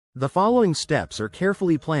The following steps are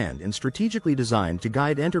carefully planned and strategically designed to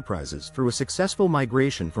guide enterprises through a successful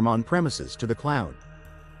migration from on-premises to the cloud.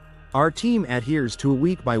 Our team adheres to a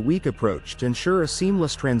week-by-week approach to ensure a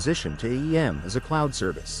seamless transition to AEM as a cloud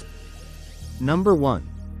service. Number 1.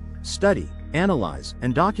 Study, analyze,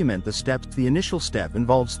 and document the steps. The initial step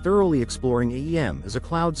involves thoroughly exploring AEM as a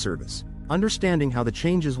cloud service, understanding how the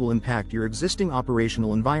changes will impact your existing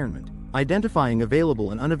operational environment, identifying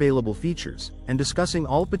available and unavailable features, and discussing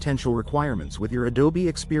all potential requirements with your Adobe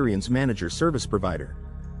Experience Manager service provider.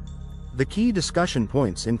 The key discussion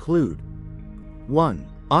points include: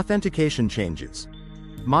 1. Authentication changes.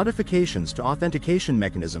 Modifications to authentication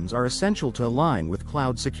mechanisms are essential to align with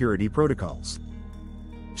cloud security protocols.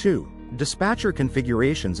 2. Dispatcher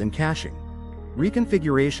configurations and caching.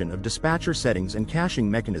 Reconfiguration of dispatcher settings and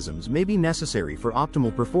caching mechanisms may be necessary for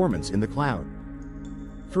optimal performance in the cloud.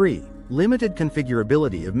 3. Limited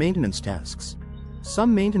configurability of maintenance tasks.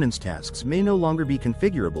 Some maintenance tasks may no longer be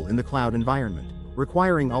configurable in the cloud environment,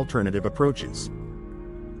 requiring alternative approaches.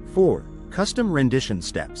 4. Custom rendition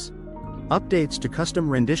steps. Updates to custom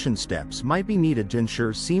rendition steps might be needed to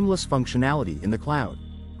ensure seamless functionality in the cloud.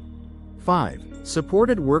 5.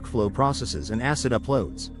 Supported workflow processes and asset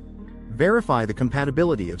uploads. Verify the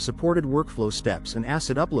compatibility of supported workflow steps and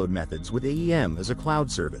asset upload methods with AEM as a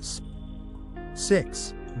cloud service.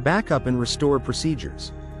 6. Backup and restore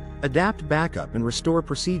procedures. Adapt backup and restore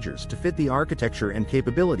procedures to fit the architecture and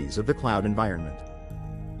capabilities of the cloud environment.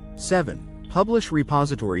 7. Publish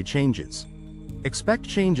repository changes. Expect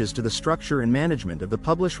changes to the structure and management of the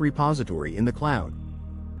publish repository in the cloud.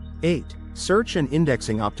 8. Search and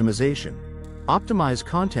indexing optimization. Optimize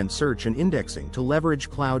content search and indexing to leverage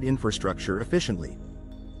cloud infrastructure efficiently.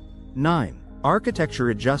 9. Architecture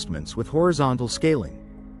adjustments with horizontal scaling.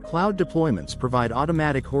 Cloud deployments provide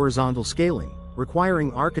automatic horizontal scaling,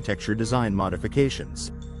 requiring architecture design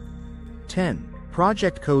modifications. 10.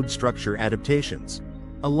 Project code structure adaptations.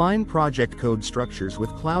 Align project code structures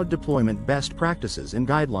with cloud deployment best practices and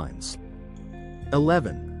guidelines.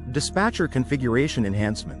 11. Dispatcher configuration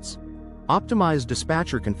enhancements. Optimize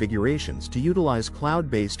dispatcher configurations to utilize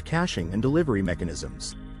cloud-based caching and delivery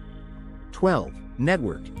mechanisms. 12.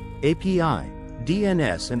 Network, API,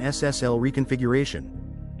 DNS and SSL reconfiguration.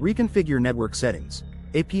 Reconfigure network settings,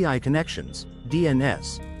 API connections,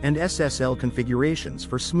 DNS, and SSL configurations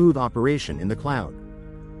for smooth operation in the cloud.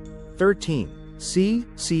 13.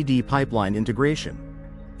 C/CD pipeline integration.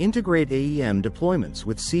 Integrate AEM deployments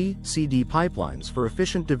with C/CD pipelines for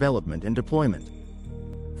efficient development and deployment.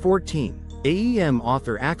 14. AEM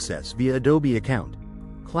author access via Adobe account.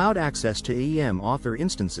 Cloud access to AEM author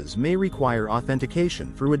instances may require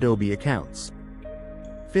authentication through Adobe accounts.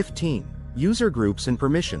 15. User groups and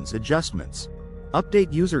permissions adjustments.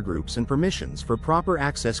 Update user groups and permissions for proper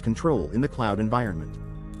access control in the cloud environment.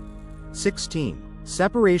 16.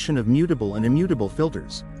 Separation of mutable and immutable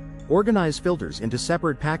filters. Organize filters into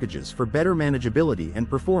separate packages for better manageability and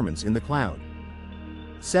performance in the cloud.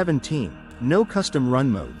 17. No custom run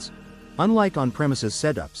modes. Unlike on-premises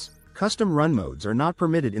setups, custom run modes are not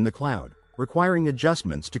permitted in the cloud, requiring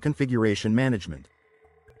adjustments to configuration management.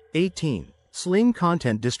 18. Sling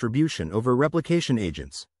content distribution over replication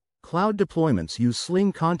agents. Cloud deployments use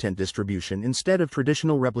Sling content distribution instead of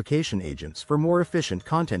traditional replication agents for more efficient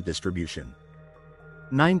content distribution.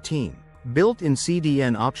 19. Built-in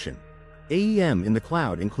CDN option. AEM in the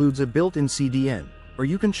cloud includes a built-in CDN, or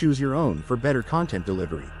you can choose your own for better content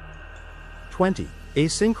delivery. 20.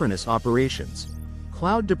 Asynchronous operations.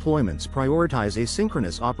 Cloud deployments prioritize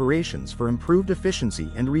asynchronous operations for improved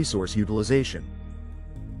efficiency and resource utilization.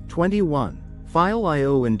 21. File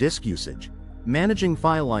I/O and disk usage. Managing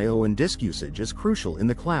file I/O and disk usage is crucial in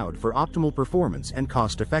the cloud for optimal performance and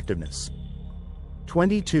cost effectiveness.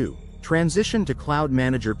 22. Transition to Cloud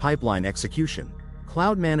Manager pipeline execution.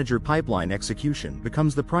 Cloud Manager pipeline execution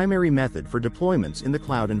becomes the primary method for deployments in the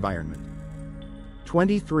cloud environment.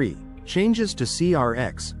 23. Changes to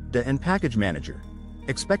CRX, DA and Package Manager.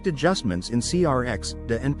 Expect adjustments in CRX,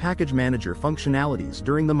 DA and Package Manager functionalities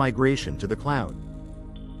during the migration to the cloud.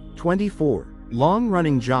 24.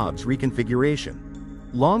 Long-running jobs reconfiguration.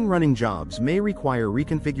 Long-running jobs may require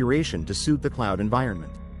reconfiguration to suit the cloud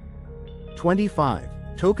environment. 25.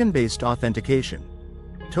 Token-based authentication.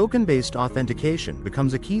 Token-based authentication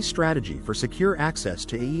becomes a key strategy for secure access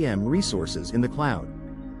to AEM resources in the cloud.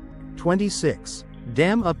 26.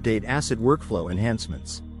 DAM update asset workflow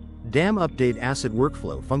enhancements. DAM update asset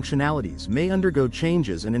workflow functionalities may undergo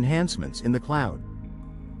changes and enhancements in the cloud.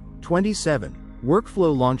 27.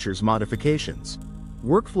 Workflow launchers modifications.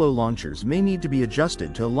 Workflow launchers may need to be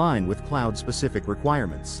adjusted to align with cloud-specific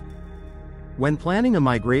requirements. When planning a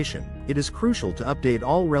migration, it is crucial to update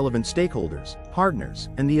all relevant stakeholders, partners,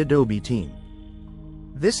 and the Adobe team.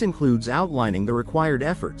 This includes outlining the required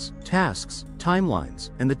efforts, tasks,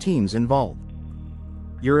 timelines, and the teams involved.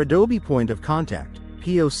 Your Adobe Point of Contact,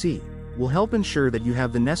 POC, will help ensure that you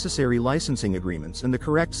have the necessary licensing agreements and the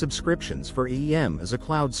correct subscriptions for AEM as a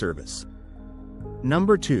cloud service.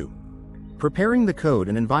 Number 2. Preparing the code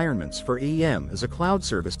and environments for AEM as a cloud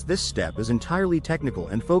service. This step is entirely technical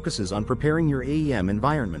and focuses on preparing your AEM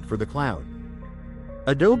environment for the cloud.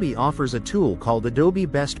 Adobe offers a tool called Adobe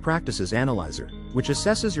Best Practices Analyzer, which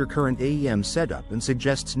assesses your current AEM setup and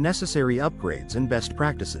suggests necessary upgrades and best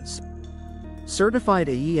practices. Certified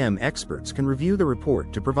AEM experts can review the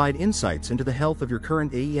report to provide insights into the health of your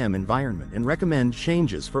current AEM environment and recommend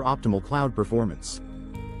changes for optimal cloud performance.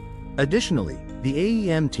 Additionally, the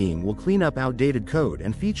AEM team will clean up outdated code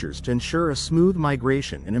and features to ensure a smooth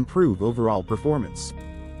migration and improve overall performance.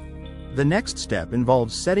 The next step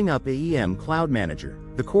involves setting up AEM Cloud Manager,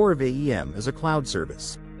 the core of AEM as a cloud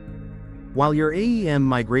service. While your AEM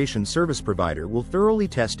migration service provider will thoroughly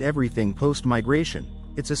test everything post-migration,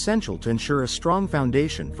 it's essential to ensure a strong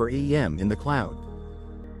foundation for AEM in the cloud.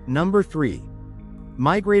 Number 3.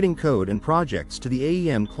 Migrating code and projects to the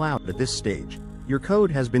AEM cloud. At this stage, your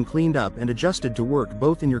code has been cleaned up and adjusted to work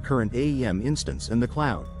both in your current AEM instance and the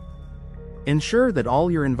cloud. Ensure that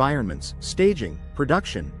all your environments, staging,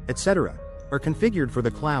 production, etc., are configured for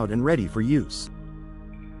the cloud and ready for use.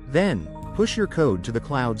 Then, push your code to the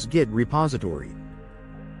cloud's Git repository.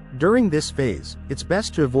 During this phase, it's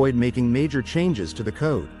best to avoid making major changes to the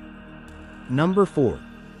code. Number 4.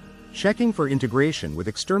 Checking for integration with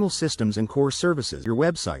external systems and core services. Your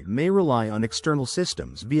website may rely on external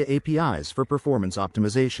systems via APIs for performance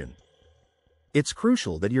optimization. It's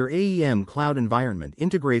crucial that your AEM cloud environment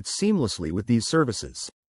integrates seamlessly with these services.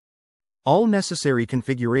 All necessary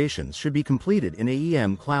configurations should be completed in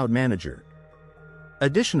AEM Cloud Manager.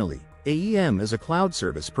 Additionally, AEM as a cloud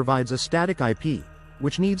service provides a static IP,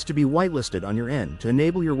 which needs to be whitelisted on your end to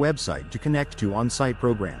enable your website to connect to on-site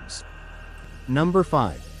programs. Number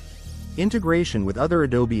 5. Integration with other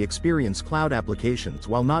Adobe Experience Cloud applications.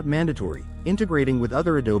 While not mandatory, integrating with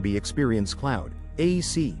other Adobe Experience Cloud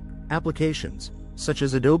 (AEC) applications, such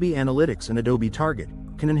as Adobe Analytics and Adobe Target,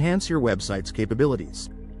 can enhance your website's capabilities.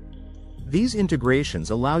 These integrations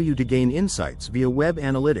allow you to gain insights via web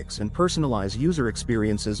analytics and personalize user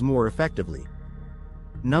experiences more effectively.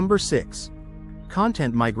 Number 6.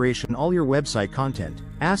 Content migration. All your website content,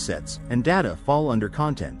 assets, and data fall under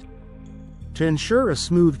content. To ensure a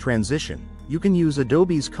smooth transition, you can use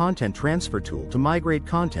Adobe's Content Transfer tool to migrate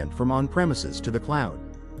content from on-premises to the cloud.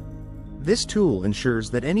 This tool ensures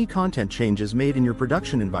that any content changes made in your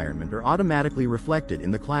production environment are automatically reflected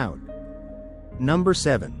in the cloud. Number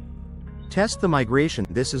 7. Test the migration.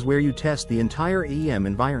 This is where you test the entire AEM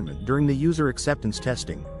environment during the user acceptance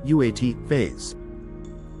testing (UAT) phase.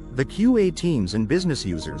 The QA teams and business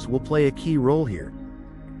users will play a key role here.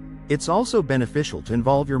 It's also beneficial to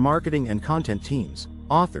involve your marketing and content teams,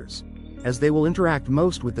 authors, as they will interact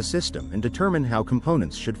most with the system and determine how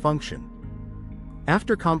components should function.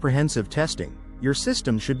 After comprehensive testing, your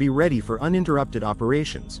system should be ready for uninterrupted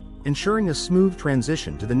operations, ensuring a smooth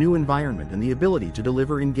transition to the new environment and the ability to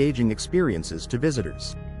deliver engaging experiences to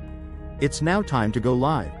visitors. It's now time to go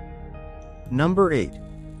live. Number 8.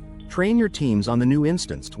 Train your teams on the new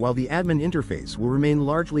instance. While the admin interface will remain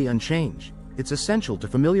largely unchanged, it's essential to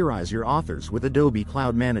familiarize your authors with Adobe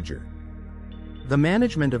Cloud Manager. The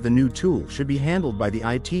management of the new tool should be handled by the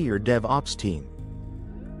IT or DevOps team.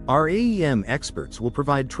 Our AEM experts will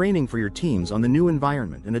provide training for your teams on the new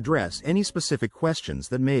environment and address any specific questions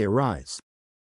that may arise.